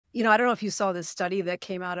I don't know if you saw this study that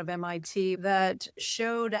came out of MIT that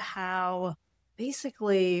showed how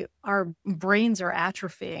basically our brains are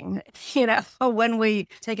atrophying, when we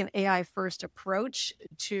take an AI first approach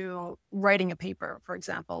to writing a paper, for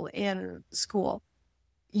example, in school.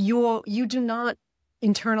 You do not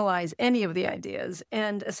internalize any of the ideas,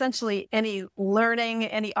 and essentially any learning,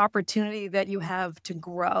 any opportunity that you have to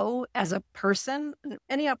grow as a person,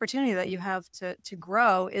 any opportunity that you have to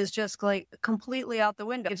grow is just like completely out the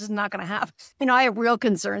window. It's just not going to happen. I have real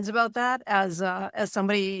concerns about that as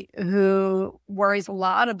somebody who worries a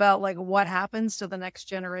lot about like what happens to the next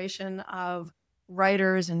generation of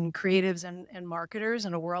writers and creatives and marketers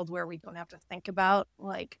in a world where we don't have to think about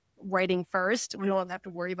like writing first. We don't have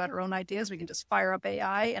to worry about our own ideas. We can just fire up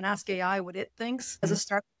AI and ask AI what it thinks as a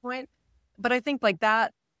start point. But I think like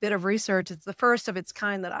that bit of research is the first of its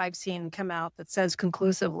kind that I've seen come out that says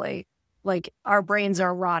conclusively, like our brains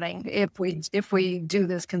are rotting if we do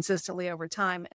this consistently over time.